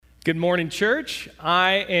Good morning, church.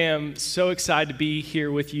 I am so excited to be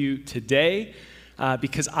here with you today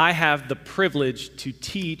because I have the privilege to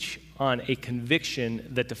teach on a conviction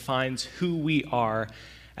that defines who we are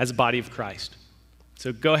as a body of Christ.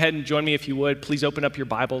 So go ahead and join me if you would. Please open up your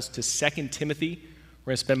Bibles to 2 Timothy.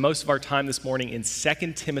 We're going to spend most of our time this morning in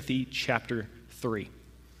 2 Timothy chapter 3.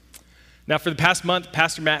 Now, for the past month,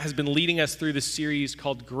 Pastor Matt has been leading us through this series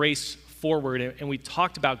called Grace Forward, and we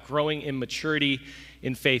talked about growing in maturity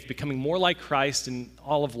in faith, becoming more like Christ in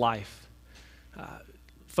all of life,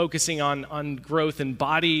 focusing on growth in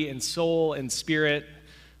body and soul and spirit.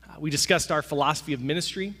 We discussed our philosophy of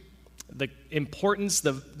ministry, the importance,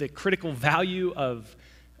 the critical value of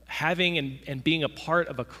having and being a part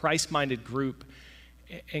of a Christ-minded group.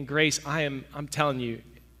 And Grace, I'm telling you,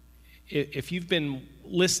 if you've been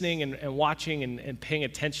listening and watching and paying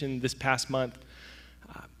attention this past month,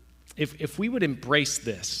 if we would embrace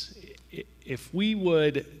this, if we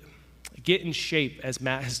would get in shape, as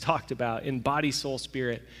Matt has talked about, in body, soul,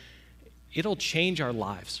 spirit, it'll change our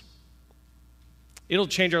lives. It'll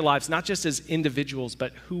change our lives, not just as individuals,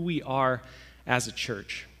 but who we are as a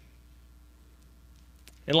church.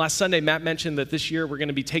 And last Sunday, Matt mentioned that this year we're going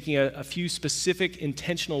to be taking a few specific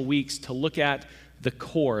intentional weeks to look at the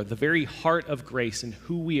core, the very heart of grace and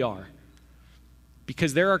who we are.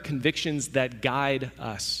 Because there are convictions that guide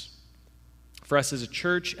us. For us as a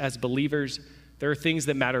church, as believers, there are things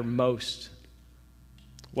that matter most.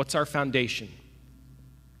 What's our foundation?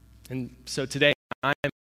 And so today, I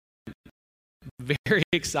am very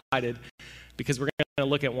excited because we're going to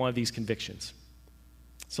look at one of these convictions.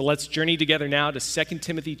 So let's journey together now to 2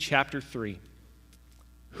 Timothy chapter 3.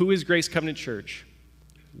 Who is Grace Covenant Church?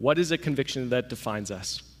 What is a conviction that defines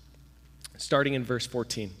us? Starting in verse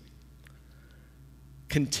 14.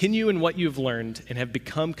 Continue in what you have learned and have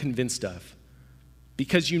become convinced of,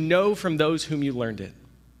 because you know from those whom you learned it,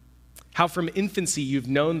 how from infancy you've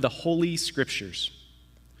known the holy scriptures,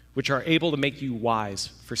 which are able to make you wise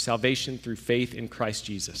for salvation through faith in Christ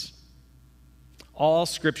Jesus. All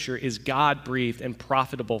scripture is God-breathed and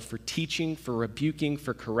profitable for teaching, for rebuking,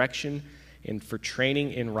 for correction, and for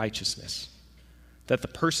training in righteousness, that the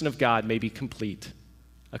person of God may be complete,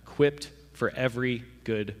 equipped for every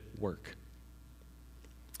good work.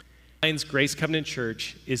 Grace Covenant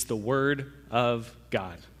Church is the Word of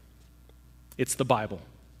God. It's the Bible.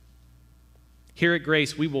 Here at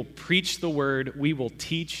Grace, we will preach the Word. We will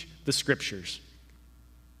teach the Scriptures.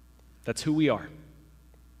 That's who we are.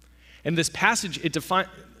 And this passage, it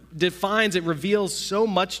defines, it reveals so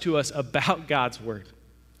much to us about God's Word.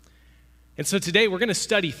 And so today, we're going to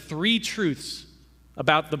study 3 truths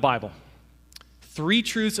about the Bible. 3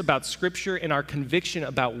 truths about Scripture and our conviction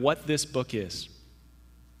about what this book is.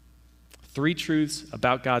 3 truths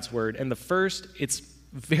about God's Word. And the first, it's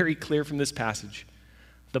very clear from this passage.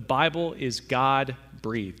 The Bible is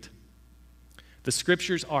God-breathed. The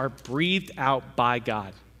Scriptures are breathed out by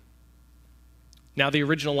God. Now, the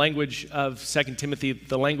original language of 2 Timothy,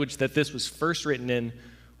 the language that this was first written in,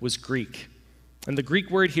 was Greek. And the Greek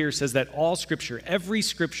word here says that all Scripture, every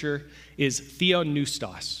Scripture, is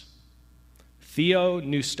theopneustos.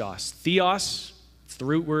 Theopneustos. Theos, it's the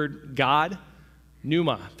root word God.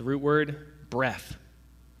 Pneuma, the root word breath.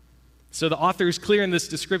 So the author is clear in this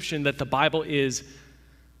description that the Bible is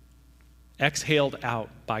exhaled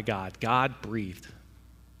out by God, God-breathed.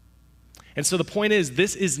 And so the point is,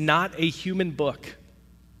 this is not a human book.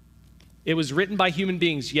 It was written by human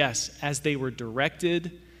beings, yes, as they were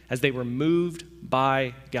directed, as they were moved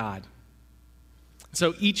by God.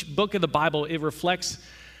 So each book of the Bible, it reflects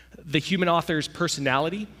the human author's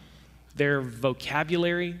personality, their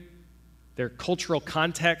vocabulary, their cultural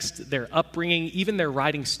context, their upbringing, even their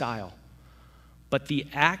writing style. But the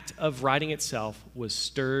act of writing itself was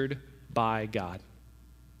stirred by God.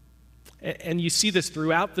 And you see this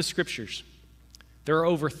throughout the Scriptures. There are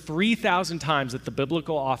over 3,000 times that the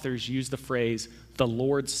biblical authors use the phrase, the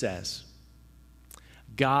Lord says.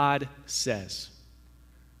 God says.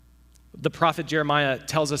 The prophet Jeremiah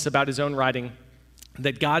tells us about his own writing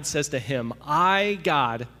that God says to him, I,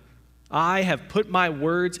 God, I have put my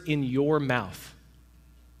words in your mouth.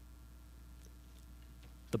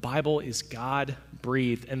 The Bible is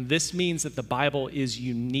God-breathed, and this means that the Bible is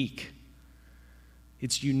unique.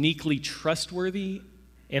 It's uniquely trustworthy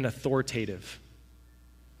and authoritative.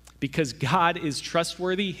 Because God is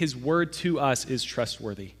trustworthy, His word to us is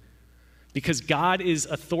trustworthy. Because God is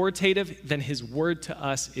authoritative, then His word to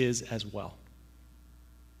us is as well.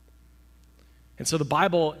 And so the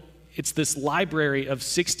Bible, it's this library of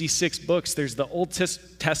 66 books. There's the Old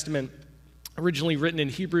Testament originally written in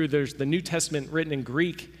Hebrew. There's the New Testament written in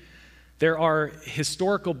Greek. There are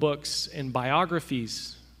historical books and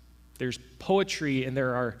biographies. There's poetry and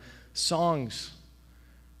there are songs.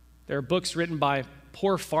 There are books written by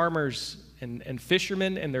poor farmers and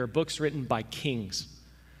fishermen, and there are books written by kings.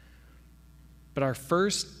 But our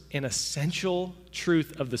first and essential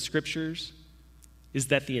truth of the Scriptures is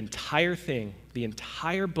that the entire thing, the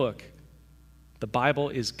entire book, the Bible,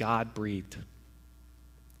 is God-breathed.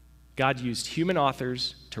 God used human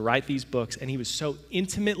authors to write these books, and he was so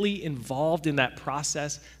intimately involved in that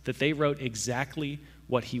process that they wrote exactly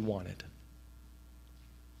what he wanted.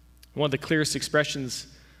 One of the clearest expressions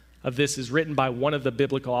of this is written by one of the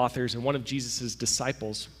biblical authors and one of Jesus'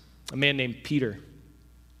 disciples, a man named Peter.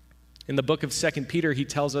 In the book of 2 Peter, he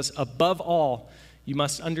tells us, above all, you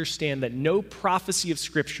must understand that no prophecy of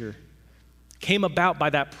Scripture came about by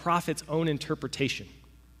that prophet's own interpretation.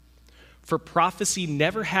 For prophecy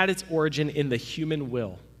never had its origin in the human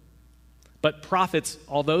will. But prophets,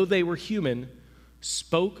 although they were human,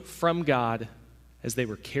 spoke from God as they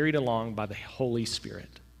were carried along by the Holy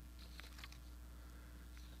Spirit.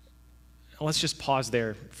 Let's just pause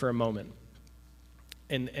there for a moment.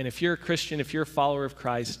 And if you're a Christian, if you're a follower of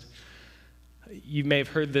Christ, you may have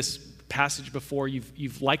heard this passage before.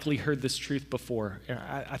 You've likely heard this truth before.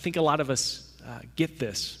 I think a lot of us get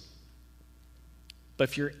this. But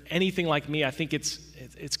if you're anything like me, I think it's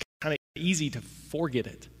kind of easy to forget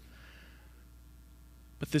it.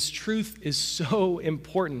 But this truth is so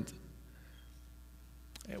important.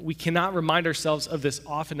 We cannot remind ourselves of this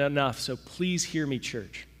often enough, so please hear me,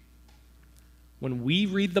 church. When we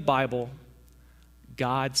read the Bible,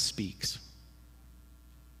 God speaks.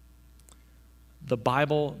 The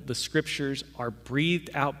Bible, the Scriptures, are breathed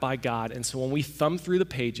out by God. And so when we thumb through the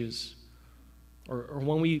pages, or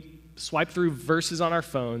when we swipe through verses on our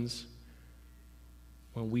phones,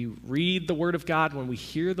 when we read the Word of God, when we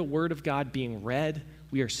hear the Word of God being read,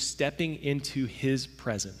 we are stepping into His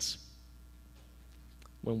presence.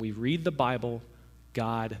 When we read the Bible,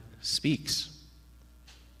 God speaks.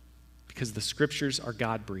 Because the Scriptures are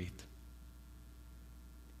God-breathed.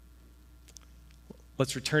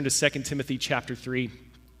 Let's return to 2 Timothy chapter 3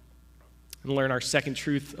 and learn our second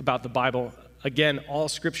truth about the Bible. Again, all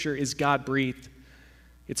Scripture is God-breathed.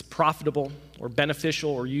 It's profitable or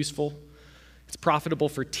beneficial or useful. It's profitable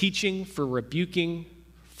for teaching, for rebuking,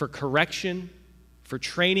 for correction, for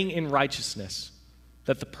training in righteousness,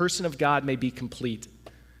 that the person of God may be complete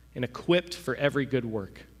and equipped for every good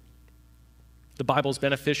work. The Bible is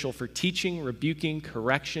beneficial for teaching, rebuking,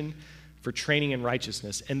 correction, for training in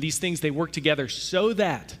righteousness. And these things, they work together so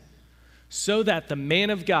that the man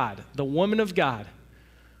of God, the woman of God,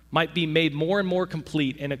 might be made more and more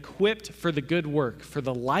complete and equipped for the good work, for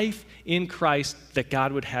the life in Christ that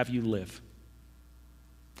God would have you live.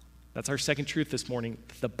 That's our second truth this morning.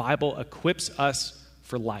 The Bible equips us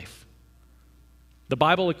for life. The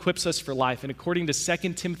Bible equips us for life. And according to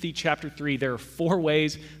 2 Timothy chapter 3, there are 4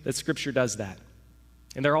 ways that Scripture does that.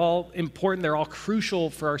 And they're all important. They're all crucial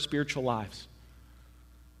for our spiritual lives.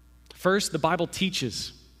 First, the Bible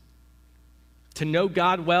teaches. To know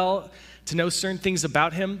God well, to know certain things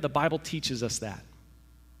about Him, the Bible teaches us that.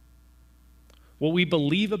 What we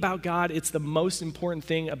believe about God, it's the most important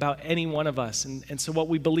thing about any one of us. And so what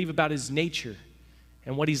we believe about His nature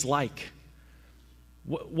and what He's like.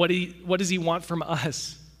 What does He want from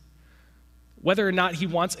us? Whether or not He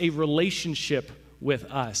wants a relationship with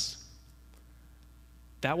us.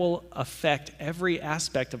 That will affect every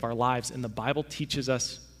aspect of our lives, and the Bible teaches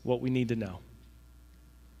us what we need to know.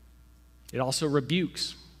 It also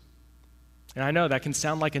rebukes. And I know that can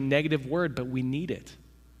sound like a negative word, but we need it.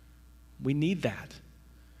 We need that.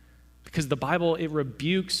 Because the Bible, it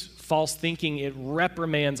rebukes false thinking. It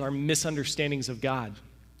reprimands our misunderstandings of God.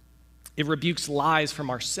 It rebukes lies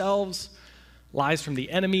from ourselves, lies from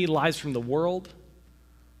the enemy, lies from the world.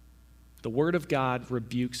 The Word of God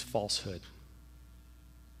rebukes falsehood.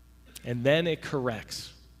 And then it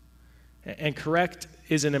corrects. And correct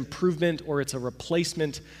is an improvement or it's a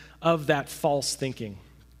replacement of that false thinking.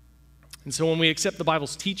 And so when we accept the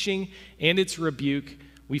Bible's teaching and its rebuke,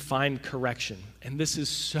 we find correction. And this is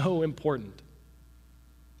so important.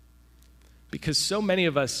 Because so many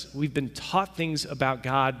of us, we've been taught things about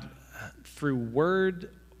God through word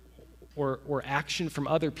or action from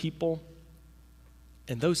other people.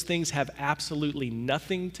 And those things have absolutely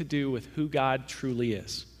nothing to do with who God truly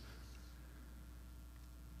is.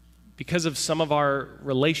 Because of some of our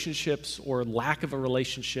relationships or lack of a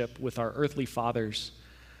relationship with our earthly fathers,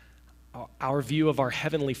 our view of our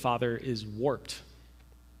heavenly Father is warped.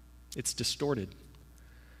 It's distorted.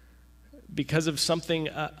 Because of something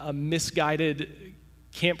a misguided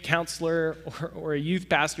camp counselor or a youth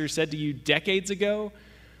pastor said to you decades ago,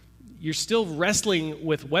 you're still wrestling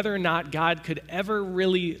with whether or not God could ever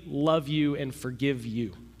really love you and forgive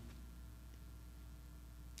you.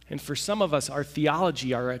 And for some of us, our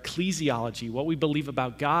theology, our ecclesiology, what we believe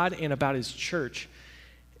about God and about his church,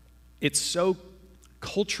 it's so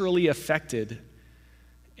culturally affected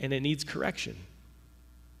and it needs correction.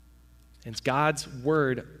 And God's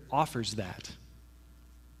word offers that.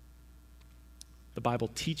 The Bible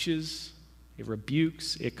teaches, it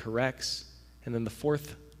rebukes, it corrects, and then the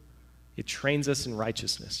fourth, it trains us in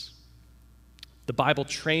righteousness. The Bible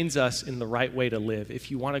trains us in the right way to live.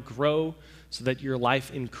 If you want to grow so that your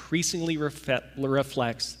life increasingly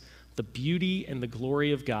reflects the beauty and the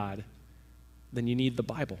glory of God, then you need the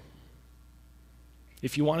Bible.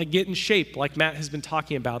 If you want to get in shape, like Matt has been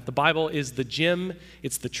talking about, the Bible is the gym,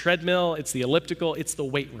 it's the treadmill, it's the elliptical, it's the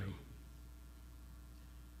weight room.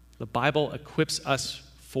 The Bible equips us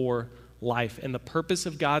for life, and the purpose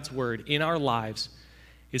of God's word in our lives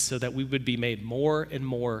is so that we would be made more and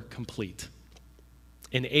more complete,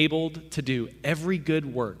 enabled to do every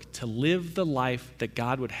good work, to live the life that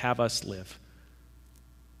God would have us live.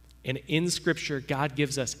 And in Scripture, God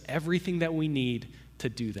gives us everything that we need to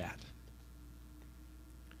do that.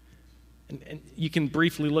 And you can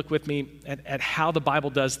briefly look with me at how the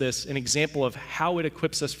Bible does this, an example of how it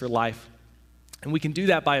equips us for life. And we can do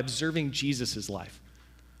that by observing Jesus' life.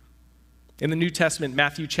 In the New Testament,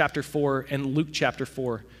 Matthew chapter 4 and Luke chapter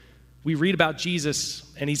 4, we read about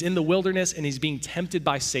Jesus, and he's in the wilderness, and he's being tempted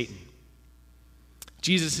by Satan.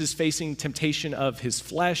 Jesus is facing temptation of his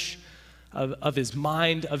flesh, of his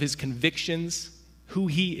mind, of his convictions, who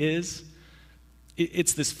he is.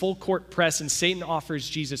 It's this full court press, and Satan offers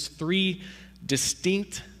Jesus three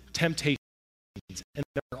distinct temptations, and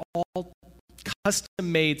they're all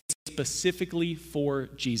custom made specifically for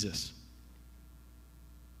Jesus.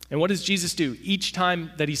 And what does Jesus do each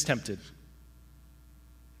time that he's tempted?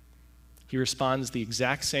 He responds the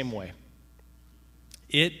exact same way.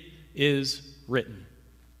 It is written.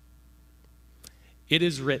 It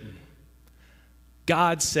is written.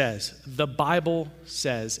 God says, the Bible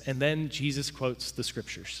says, and then Jesus quotes the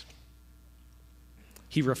scriptures.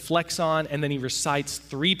 He reflects on, and then he recites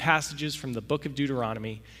three passages from the book of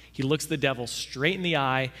Deuteronomy. He looks the devil straight in the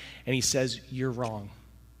eye, and he says, you're wrong.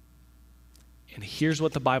 And here's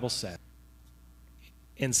what the Bible said.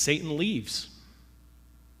 And Satan leaves.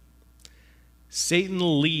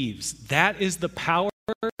 Satan leaves. That is the power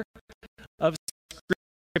of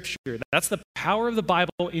Scripture. That's the power of the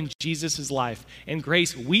Bible in Jesus' life. And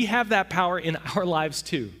Grace, we have that power in our lives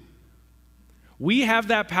too. We have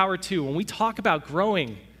that power too. When we talk about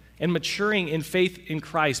growing and maturing in faith in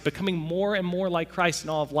Christ, becoming more and more like Christ in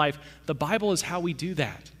all of life, the Bible is how we do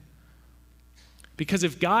that. Because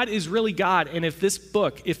if God is really God, and if this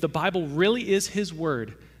book, if the Bible really is his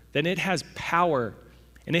word, then it has power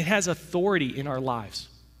and it has authority in our lives.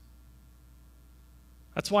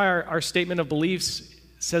 That's why our statement of beliefs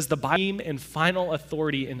says the Bible and final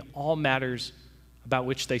authority in all matters about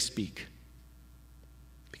which they speak.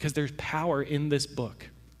 Because there's power in this book.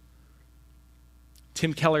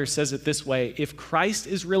 Tim Keller says it this way: if Christ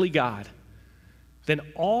is really God, then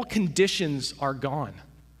all conditions are gone.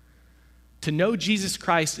 To know Jesus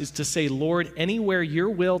Christ is to say, Lord, anywhere your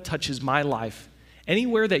will touches my life,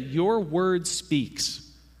 anywhere that your word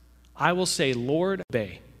speaks, I will say, Lord,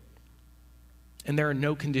 obey. And there are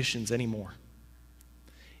no conditions anymore.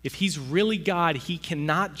 If he's really God, he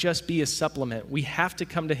cannot just be a supplement. We have to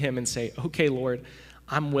come to him and say, okay, Lord,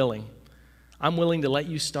 I'm willing. I'm willing to let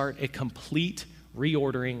you start a complete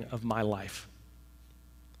reordering of my life.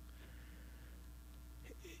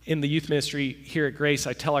 In the youth ministry here at Grace,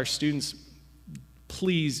 I tell our students,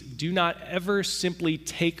 please do not ever simply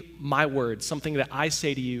take my word, something that I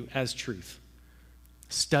say to you, as truth.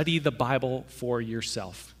 Study the Bible for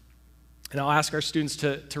yourself. And I'll ask our students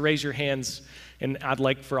to raise your hands, and I'd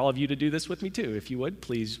like for all of you to do this with me too. If you would,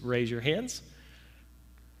 please raise your hands.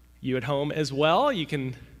 You at home as well, you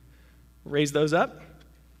can raise those up.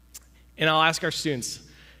 And I'll ask our students,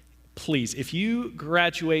 please, if you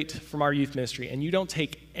graduate from our youth ministry and you don't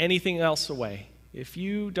take anything else away, if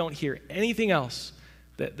you don't hear anything else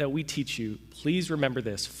that we teach you, please remember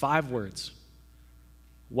this, 5 words.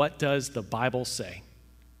 What does the Bible say?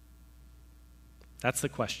 That's the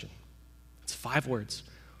question. It's 5 words.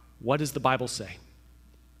 What does the Bible say?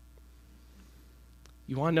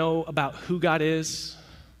 You want to know about who God is?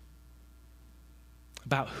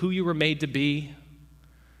 About who you were made to be?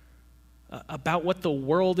 About what the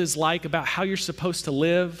world is like? About how you're supposed to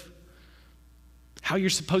live? How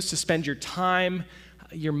you're supposed to spend your time,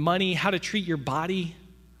 your money, how to treat your body?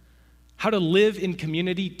 How to live in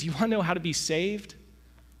community? Do you want to know how to be saved?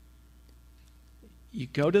 you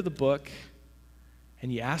go to the book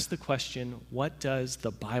and you ask the question, what does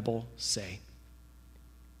the Bible say?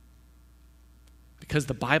 Because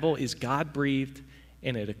the Bible is God-breathed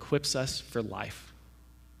and it equips us for life.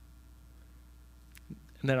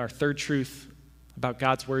 And then our third truth about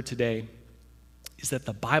God's word today is that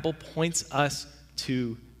the Bible points us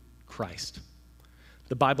to Christ.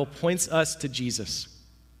 The Bible points us to Jesus.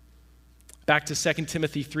 Back to 2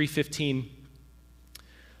 Timothy 3:15.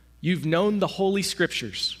 You've known the Holy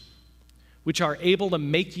Scriptures, which are able to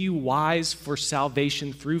make you wise for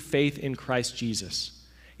salvation through faith in Christ Jesus.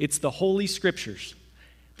 It's the Holy Scriptures.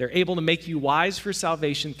 They're able to make you wise for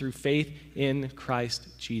salvation through faith in Christ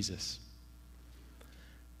Jesus.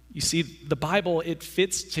 You see, the Bible, it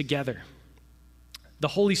fits together. The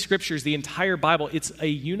Holy Scriptures, the entire Bible, it's a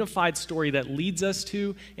unified story that leads us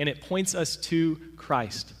to and it points us to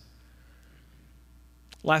Christ.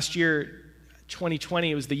 Last year,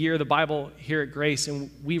 2020, it was the year of the Bible here at Grace, and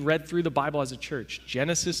we read through the Bible as a church,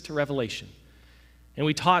 Genesis to Revelation. And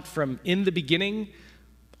we taught from in the beginning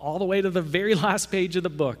all the way to the very last page of the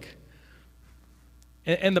book.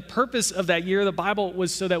 And the purpose of that year of the Bible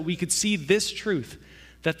was so that we could see this truth,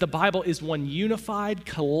 that the Bible is one unified,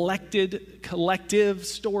 collective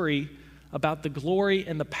story about the glory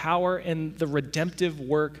and the power and the redemptive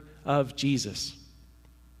work of Jesus.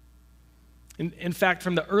 In fact,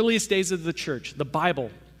 from the earliest days of the church, the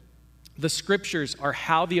Bible, the Scriptures are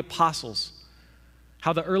how the apostles,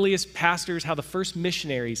 how the earliest pastors, how the first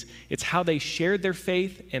missionaries, it's how they shared their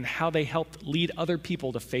faith and how they helped lead other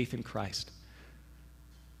people to faith in Christ.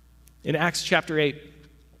 In Acts chapter 8,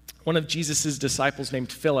 one of Jesus' disciples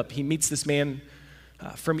named Philip, he meets this man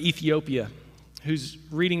from Ethiopia who's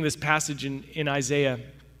reading this passage in Isaiah,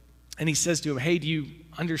 and he says to him, hey, do you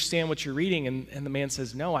understand what you're reading? And the man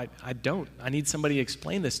says, no, I don't. I need somebody to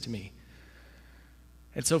explain this to me.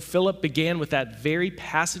 And so Philip began with that very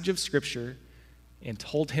passage of Scripture and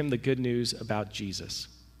told him the good news about Jesus.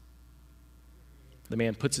 The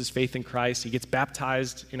man puts his faith in Christ. He gets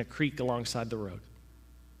baptized in a creek alongside the road.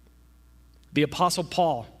 The Apostle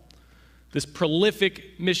Paul, this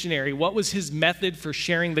prolific missionary, what was his method for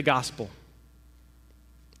sharing the gospel?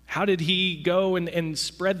 How did he go and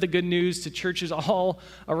spread the good news to churches all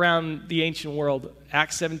around the ancient world?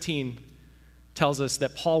 Acts 17 tells us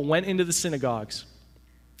that Paul went into the synagogues,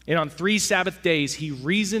 and on 3 Sabbath days, he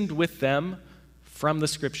reasoned with them from the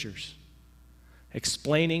Scriptures,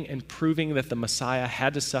 explaining and proving that the Messiah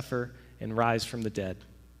had to suffer and rise from the dead.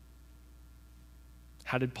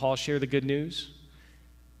 How did Paul share the good news?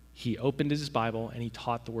 He opened his Bible and he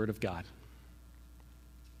taught the Word of God.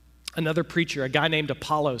 Another preacher, a guy named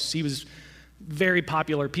Apollos, he was very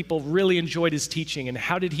popular. People really enjoyed his teaching. And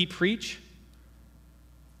how did he preach?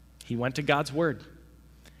 He went to God's Word.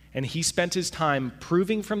 And he spent his time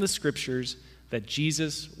proving from the Scriptures that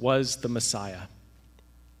Jesus was the Messiah.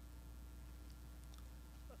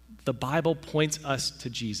 The Bible points us to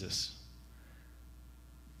Jesus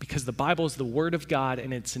because the Bible is the Word of God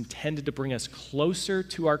and it's intended to bring us closer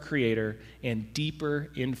to our Creator and deeper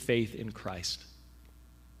in faith in Christ.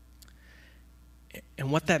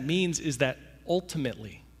 And what that means is that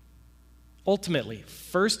ultimately,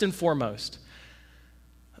 first and foremost,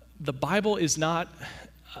 the Bible is not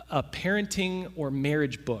a parenting or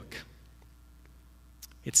marriage book.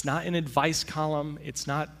 It's not an advice column. It's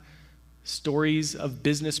not stories of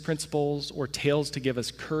business principles or tales to give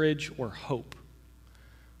us courage or hope.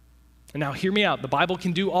 And now hear me out. The Bible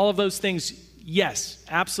can do all of those things. Yes,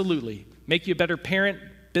 absolutely. Make you a better parent,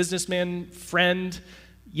 businessman, friend.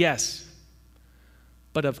 Yes.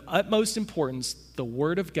 But of utmost importance, the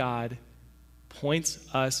Word of God points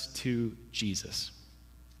us to Jesus.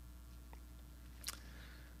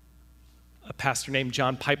 A pastor named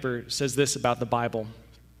John Piper says this about the Bible,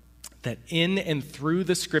 that in and through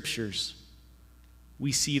the Scriptures,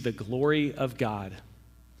 we see the glory of God.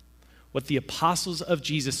 What the apostles of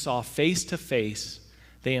Jesus saw face to face,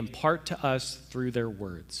 they impart to us through their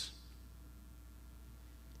words.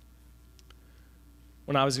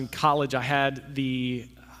 When I was in college, I had the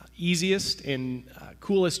easiest and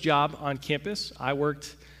coolest job on campus. I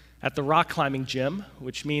worked at the rock climbing gym,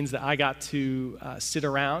 which means that I got to sit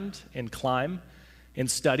around and climb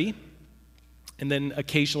and study, and then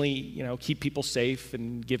occasionally, keep people safe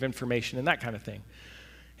and give information and that kind of thing.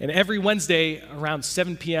 And every Wednesday around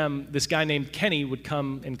 7 p.m., this guy named Kenny would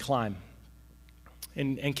come and climb.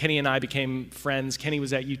 And Kenny and I became friends. Kenny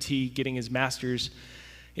was at UT getting his master's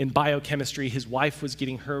in biochemistry. His wife was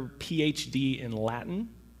getting her PhD in Latin.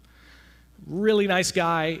 Really nice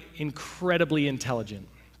guy, incredibly intelligent.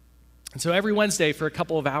 And so every Wednesday for a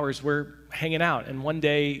couple of hours, we're hanging out. And one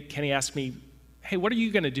day, Kenny asked me, hey, what are you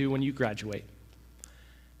going to do when you graduate?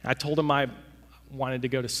 I told him I wanted to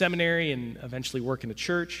go to seminary and eventually work in a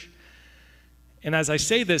church. And as I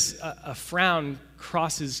say this, a frown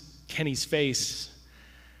crosses Kenny's face.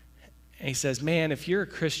 And he says, man, if you're a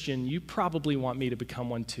Christian, you probably want me to become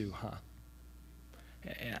one too, huh?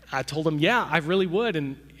 And I told him, yeah, I really would.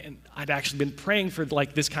 And I'd actually been praying for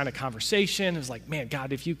like this kind of conversation. It was like, man,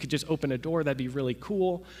 God, if you could just open a door, that'd be really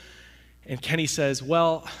cool. And Kenny says,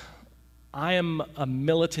 well, I am a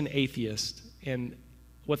militant atheist. And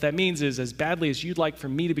what that means is, as badly as you'd like for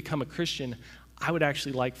me to become a Christian, I would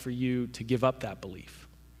actually like for you to give up that belief.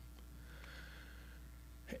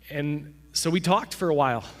 And so we talked for a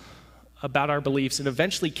while about our beliefs, and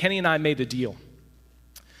eventually Kenny and I made a deal.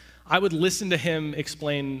 I would listen to him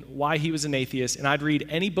explain why he was an atheist, and I'd read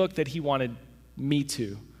any book that he wanted me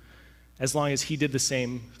to, as long as he did the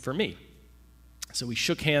same for me. So we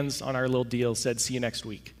shook hands on our little deal, said, see you next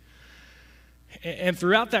week. And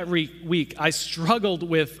throughout that week, I struggled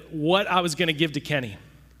with what I was going to give to Kenny.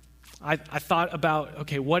 I thought about,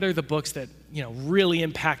 okay, what are the books that really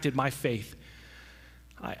impacted my faith?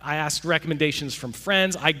 I asked recommendations from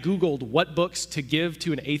friends. I Googled what books to give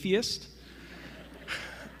to an atheist.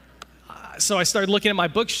 So I started looking at my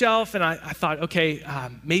bookshelf, and I thought, okay,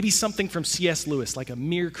 maybe something from C.S. Lewis, like A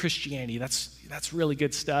Mere Christianity. That's really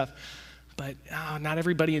good stuff. But not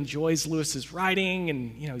everybody enjoys Lewis's writing,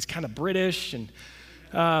 and he's kind of British. And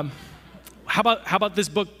how about this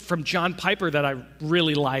book from John Piper that I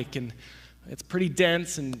really like, and it's pretty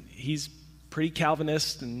dense, and he's pretty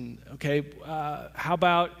Calvinist. And okay, how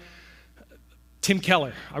about Tim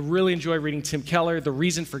Keller? I really enjoy reading Tim Keller. The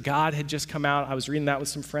Reason for God had just come out. I was reading that with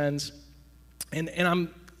some friends, and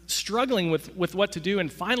I'm struggling with what to do.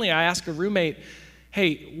 And finally, I asked a roommate,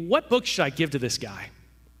 "Hey, what book should I give to this guy?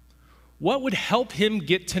 What would help him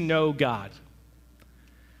get to know God?"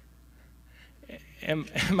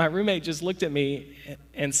 And my roommate just looked at me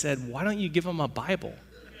and said, "Why don't you give him a Bible?"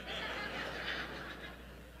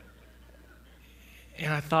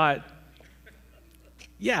 And I thought,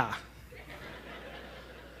 yeah.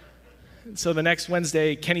 So the next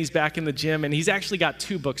Wednesday, Kenny's back in the gym, and he's actually got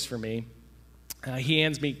 2 books for me. He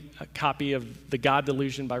hands me a copy of The God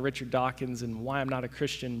Delusion by Richard Dawkins and Why I'm Not a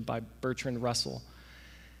Christian by Bertrand Russell.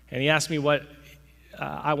 And he asked me what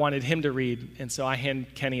I wanted him to read, and so I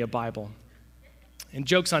hand Kenny a Bible. And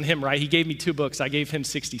joke's on him, right? He gave me 2 books. I gave him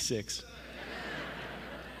 66.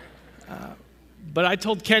 But I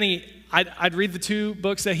told Kenny I'd read the 2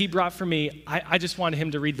 books that he brought for me. I just wanted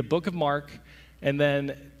him to read the book of Mark and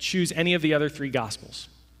then choose any of the other 3 Gospels.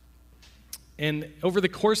 And over the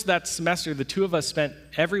course of that semester, the 2 of us spent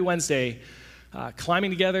every Wednesday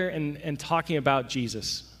climbing together and talking about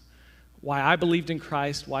Jesus. Why I believed in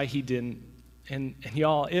Christ, why he didn't. And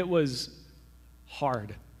y'all, it was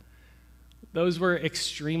hard. Those were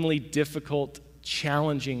extremely difficult,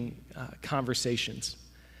 challenging conversations.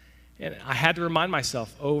 And I had to remind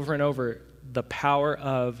myself over and over the power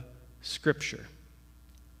of Scripture.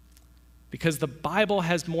 Because the Bible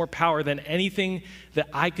has more power than anything that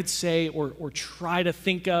I could say or try to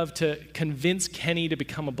think of to convince Kenny to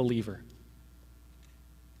become a believer.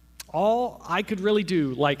 All I could really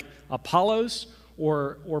do, like Apollos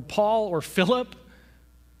or Paul or Philip,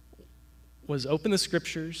 was open the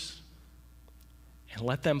Scriptures and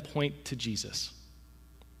let them point to Jesus.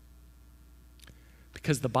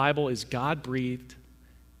 Because the Bible is God-breathed,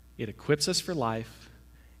 it equips us for life,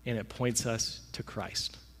 and it points us to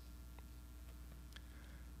Christ.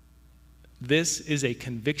 This is a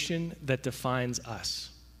conviction that defines us.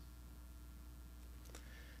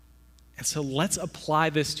 And so let's apply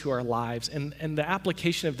this to our lives. And the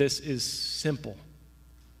application of this is simple.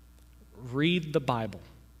 Read the Bible.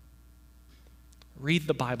 Read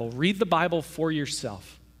the Bible. Read the Bible for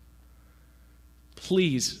yourself.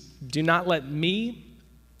 Please do not let me,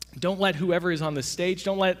 don't let whoever is on the stage,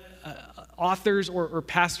 don't let authors or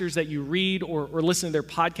pastors that you read or listen to their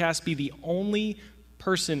podcasts be the only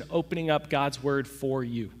person opening up God's word for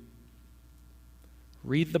you.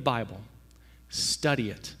 Read the Bible.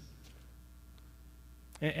 Study it.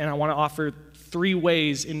 And I want to offer 3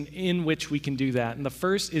 ways in which we can do that. And the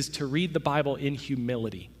first is to read the Bible in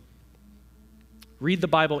humility. Read the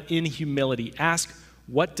Bible in humility. Ask,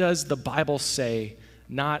 what does the Bible say?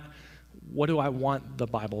 Not, what do I want the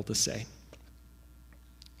Bible to say?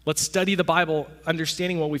 Let's study the Bible,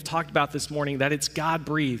 understanding what we've talked about this morning, that it's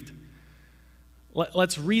God-breathed.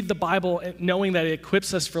 Let's read the Bible knowing that it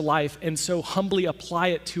equips us for life, and so humbly apply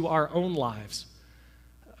it to our own lives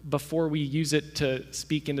before we use it to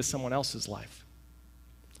speak into someone else's life.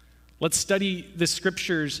 Let's study the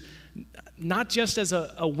Scriptures not just as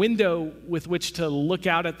a window with which to look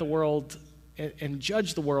out at the world and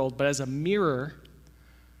judge the world, but as a mirror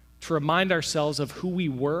to remind ourselves of who we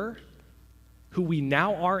were, who we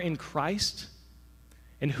now are in Christ,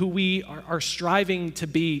 and who we are striving to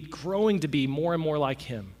be, growing to be more and more like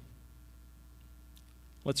him.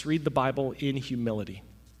 Let's read the Bible in humility.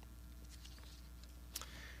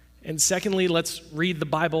 And secondly, let's read the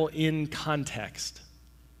Bible in context.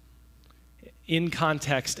 In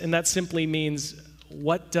context, and that simply means,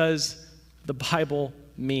 what does the Bible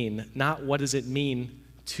mean? Not what does it mean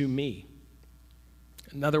to me?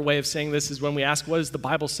 Another way of saying this is when we ask, what does the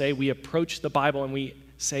Bible say? We approach the Bible and we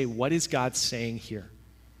say, what is God saying here?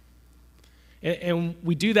 And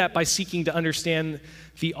we do that by seeking to understand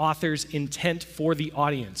the author's intent for the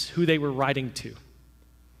audience, who they were writing to.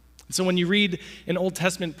 So when you read an Old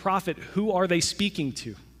Testament prophet, who are they speaking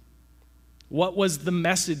to? What was the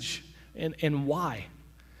message and why?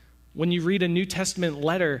 When you read a New Testament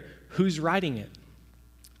letter, who's writing it?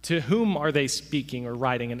 To whom are they speaking or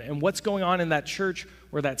writing? And what's going on in that church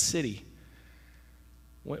or that city?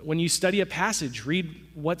 When you study a passage, read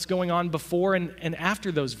what's going on before and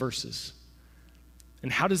after those verses.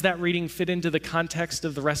 And how does that reading fit into the context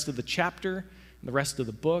of the rest of the chapter, and the rest of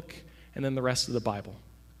the book, and then the rest of the Bible?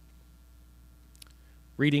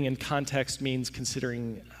 Reading in context means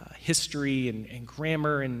considering history and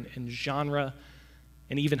grammar and genre,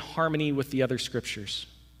 and even harmony with the other scriptures.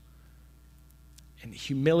 And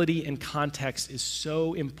humility and context is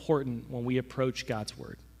so important when we approach God's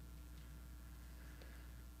word.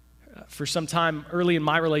 For some time early in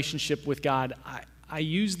my relationship with God, I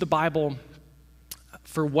used the Bible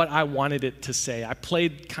for what I wanted it to say. I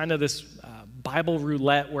played kind of this Bible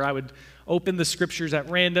roulette where I would open the scriptures at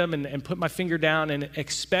random and put my finger down and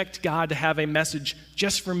expect God to have a message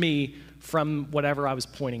just for me from whatever I was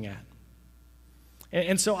pointing at.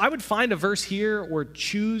 And so I would find a verse here or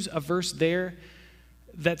choose a verse there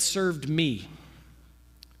that served me.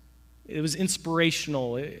 It was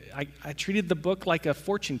inspirational. I treated the book like a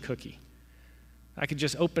fortune cookie. I could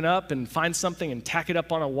just open up and find something and tack it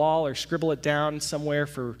up on a wall or scribble it down somewhere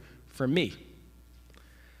for me.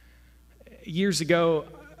 Years ago,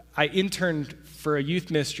 I interned for a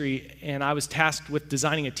youth ministry, and I was tasked with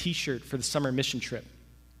designing a t-shirt for the summer mission trip.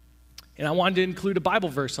 And I wanted to include a Bible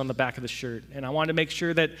verse on the back of the shirt, and I wanted to make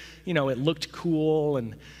sure that, it looked cool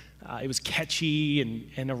and it was catchy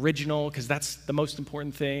and original, because that's the most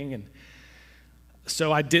important thing. And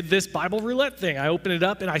so I did this Bible roulette thing. I opened it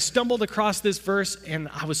up, and I stumbled across this verse, and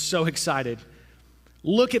I was so excited.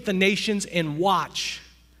 Look at the nations and watch,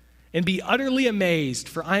 and be utterly amazed,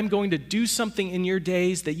 for I am going to do something in your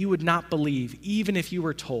days that you would not believe, even if you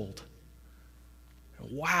were told.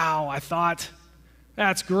 Wow, I thought,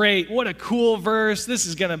 that's great. What a cool verse. This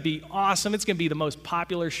is going to be awesome. It's going to be the most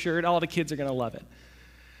popular shirt. All the kids are going to love it.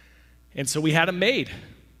 And so we had them made.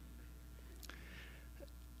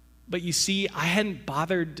 But you see, I hadn't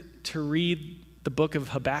bothered to read the book of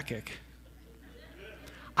Habakkuk.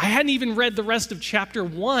 I hadn't even read the rest of chapter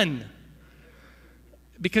 1.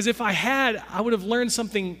 Because if I had, I would have learned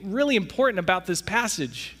something really important about this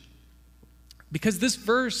passage. Because this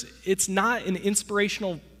verse, it's not an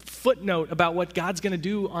inspirational footnote about what God's going to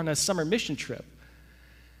do on a summer mission trip.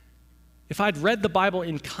 If I'd read the Bible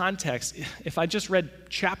in context, if I just read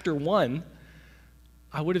chapter 1,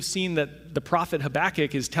 I would have seen that the prophet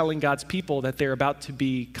Habakkuk is telling God's people that they're about to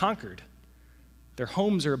be conquered. Their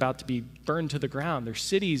homes are about to be burned to the ground. Their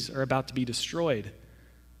cities are about to be destroyed.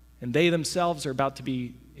 And they themselves are about to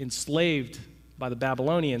be enslaved by the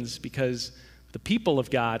Babylonians because the people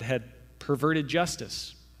of God had perverted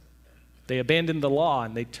justice. They abandoned the law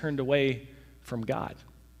and they turned away from God.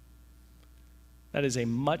 That is a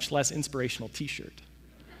much less inspirational t-shirt.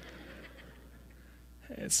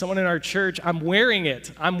 Someone in our church, I'm wearing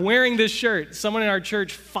it. I'm wearing this shirt. Someone in our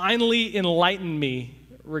church finally enlightened me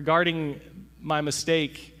regarding my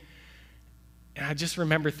mistake. And I just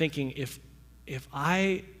remember thinking, if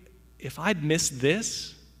I'd missed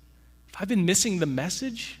this, if I've been missing the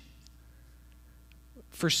message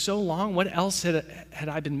for so long, what else had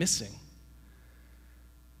I been missing?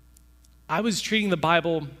 I was treating the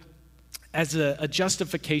Bible as a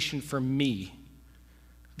justification for me.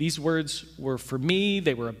 These words were for me,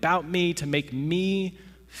 they were about me, to make me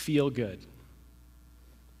feel good.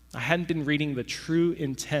 I hadn't been reading the true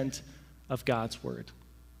intent of God's word,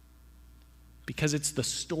 because it's the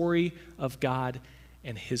story of God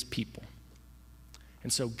and his people.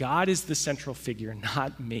 And so God is the central figure,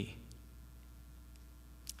 not me.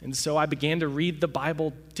 And so I began to read the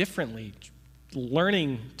Bible differently,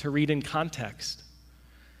 learning to read in context.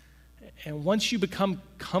 And once you become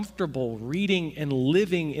comfortable reading and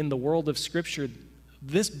living in the world of Scripture,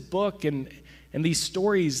 this book and these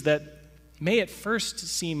stories that may at first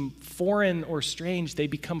seem foreign or strange, they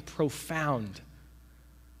become profound.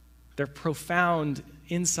 They're profound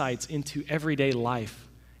insights into everyday life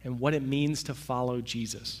and what it means to follow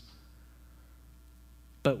Jesus.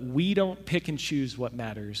 But we don't pick and choose what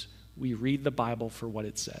matters. We read the Bible for what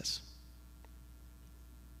it says.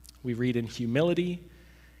 We read in humility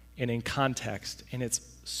and in context, and it's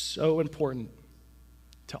so important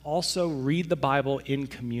to also read the Bible in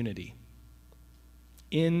community.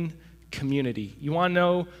 In community. You want to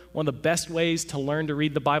know one of the best ways to learn to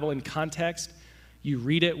read the Bible in context? You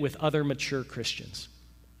read it with other mature Christians.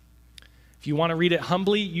 If you want to read it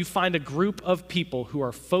humbly, you find a group of people who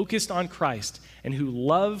are focused on Christ and who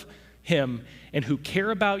love Him and who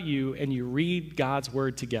care about you, and you read God's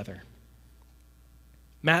Word together.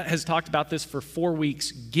 Matt has talked about this for 4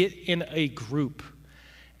 weeks. Get in a group.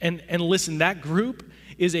 And listen, that group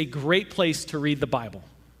is a great place to read the Bible.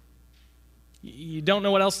 You don't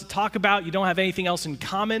know what else to talk about. You don't have anything else in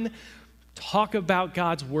common. Talk about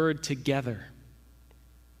God's Word together.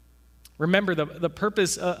 Remember, the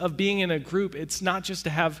purpose of being in a group, it's not just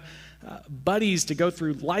to have buddies to go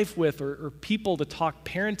through life with or people to talk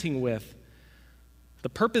parenting with. The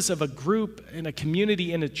purpose of a group and a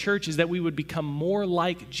community in a church is that we would become more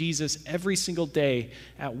like Jesus every single day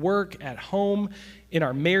at work, at home, in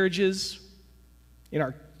our marriages, in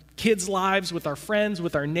our kids' lives, with our friends,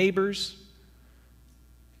 with our neighbors.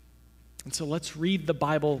 And so let's read the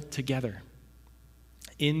Bible together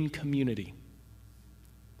in community.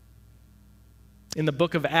 In the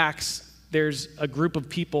book of Acts, there's a group of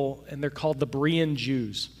people, and they're called the Berean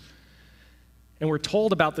Jews. And we're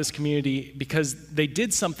told about this community because they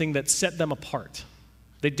did something that set them apart.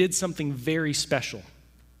 They did something very special.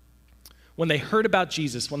 When they heard about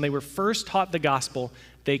Jesus, when they were first taught the gospel,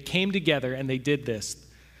 they came together and they did this.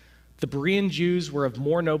 The Berean Jews were of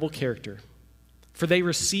more noble character, for they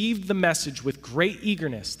received the message with great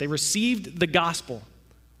eagerness. They received the gospel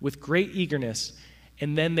with great eagerness,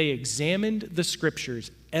 and then they examined the scriptures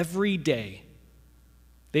every day.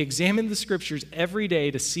 They examined the scriptures every day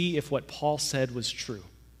to see if what Paul said was true.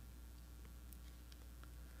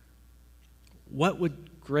 What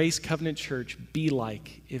would Grace Covenant Church be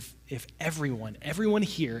like if everyone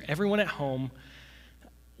here, everyone at home,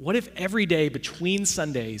 what if every day between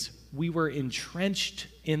Sundays we were entrenched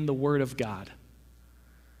in the Word of God?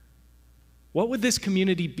 What would this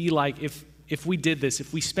community be like if we did this,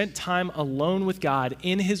 if we spent time alone with God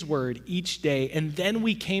in His Word each day, and then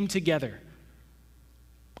we came together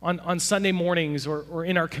on Sunday mornings or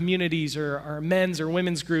in our communities or our men's or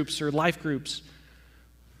women's groups or life groups?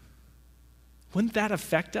 Wouldn't that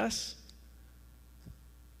affect us?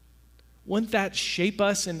 Wouldn't that shape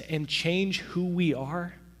us and change who we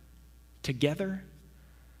are together?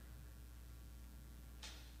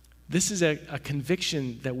 This is a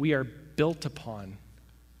conviction that we are built upon,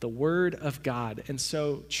 the Word of God. And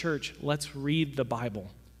so, church, let's read the Bible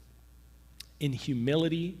in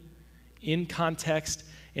humility, in context,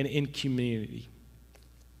 and in community.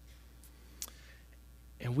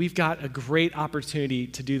 And we've got a great opportunity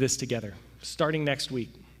to do this together, starting next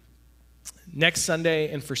week. Next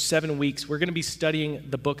Sunday and for 7 weeks, we're going to be studying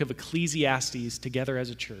the book of Ecclesiastes together as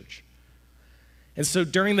a church. And so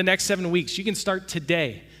during the next 7 weeks, you can start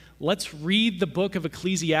today. Let's read the book of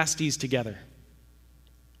Ecclesiastes together.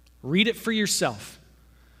 Read it for yourself.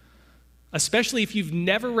 Especially if you've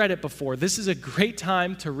never read it before, this is a great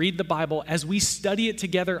time to read the Bible as we study it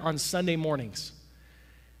together on Sunday mornings.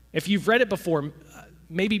 If you've read it before,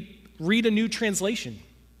 maybe read a new translation.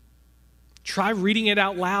 Try reading it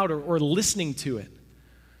out loud or listening to it.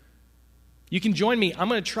 You can join me. I'm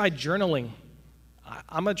going to try journaling.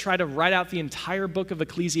 I'm going to try to write out the entire book of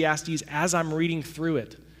Ecclesiastes as I'm reading through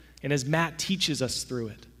it and as Matt teaches us through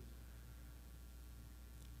it.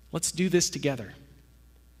 Let's do this together.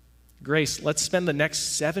 Grace, let's spend the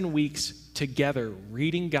next 7 weeks together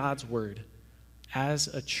reading God's Word as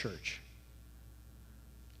a church.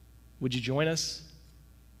 Would you join us?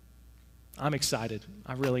 I'm excited.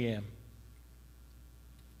 I really am.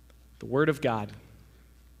 The Word of God,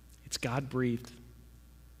 it's God-breathed.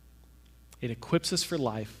 It equips us for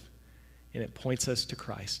life, and it points us to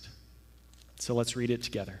Christ. So let's read it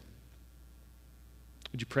together.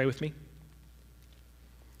 Would you pray with me?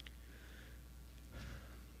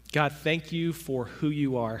 God, thank you for who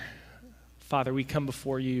you are. Father, we come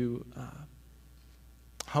before you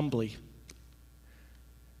humbly.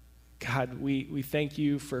 God, we thank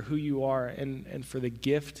you for who you are and for the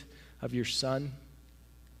gift of your Son.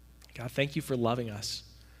 God, thank you for loving us.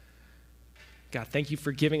 God, thank you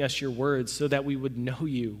for giving us your words so that we would know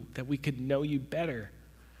you, that we could know you better,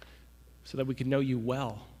 so that we could know you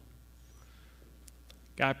well.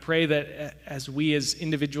 God, I pray that as we as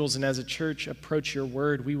individuals and as a church approach your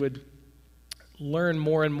word, we would learn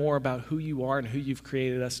more and more about who you are and who you've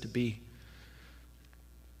created us to be.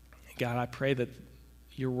 God, I pray that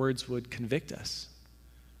your words would convict us.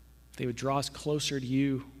 They would draw us closer to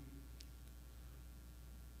you.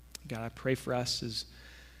 God, I pray for us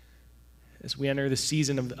as we enter the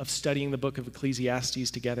season of studying the book of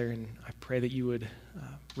Ecclesiastes together, and I pray that you would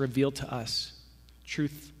reveal to us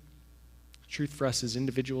truth for us as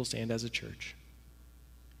individuals and as a church.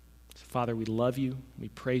 So, Father, we love you. We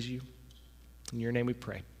praise you. In your name we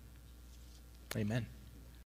pray. Amen.